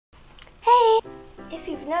Hey! If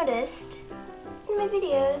you've noticed, in my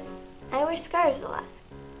videos, I wear scarves a lot.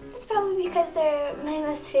 That's probably because they're my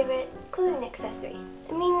most favorite clothing accessory.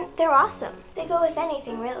 I mean, they're awesome. They go with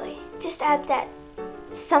anything, really. Just add that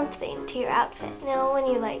something to your outfit. You know, when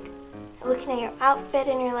you like looking at your outfit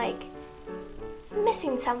and you're like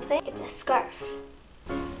missing something, it's a scarf.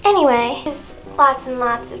 Anyway, there's lots and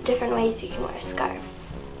lots of different ways you can wear a scarf.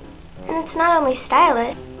 And it's not only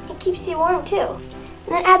stylish, it keeps you warm too.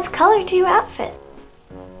 And it adds color to your outfit.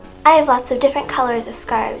 I have lots of different colors of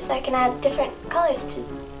scarves. I can add different colors to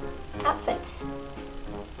outfits.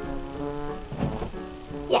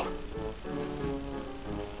 Yeah.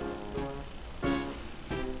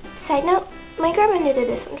 Side note, my grandma knitted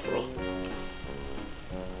this one for me.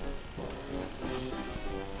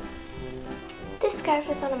 This scarf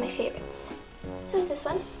is one of my favorites. So is this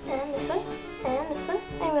one, and this one, and this one.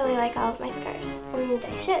 I really like all of my scarves, and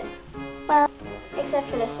I should. Well, except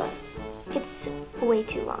for this one. It's way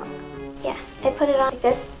too long. Yeah, I put it on like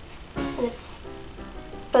this, and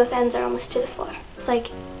both ends are almost to the floor. It's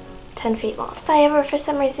like 10 feet long. If I ever for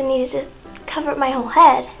some reason needed to cover my whole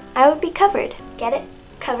head, I would be covered. Get it?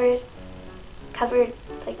 Covered,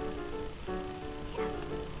 like, yeah.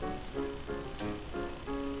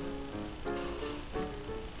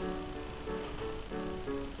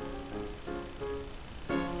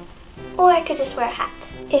 Or I could just wear a hat.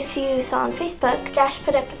 If you saw on Facebook, Josh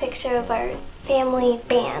put up a picture of our family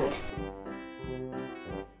band.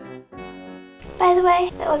 By the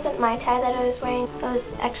way, that wasn't my tie that I was wearing. That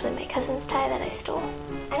was actually my cousin's tie that I stole.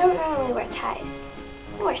 I don't normally wear ties.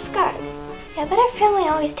 I wear scarves. Yeah, but our family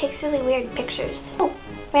always takes really weird pictures. Oh,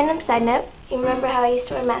 random side note. You remember how I used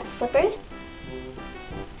to wear Matt's slippers?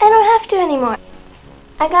 I don't have to anymore.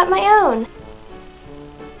 I got my own.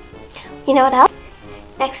 You know what else?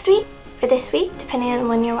 Next week, or this week, depending on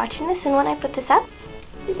when you're watching this and when I put this up,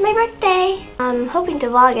 is my birthday. I'm hoping to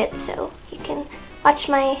vlog it so you can watch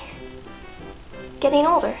my getting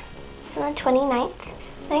older. It's on the 29th,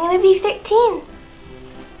 and I'm gonna be 13.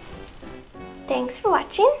 Thanks for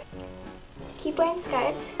watching. Keep wearing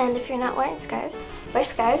scarves, and if you're not wearing scarves, wear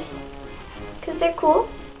scarves, because they're cool.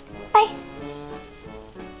 Bye.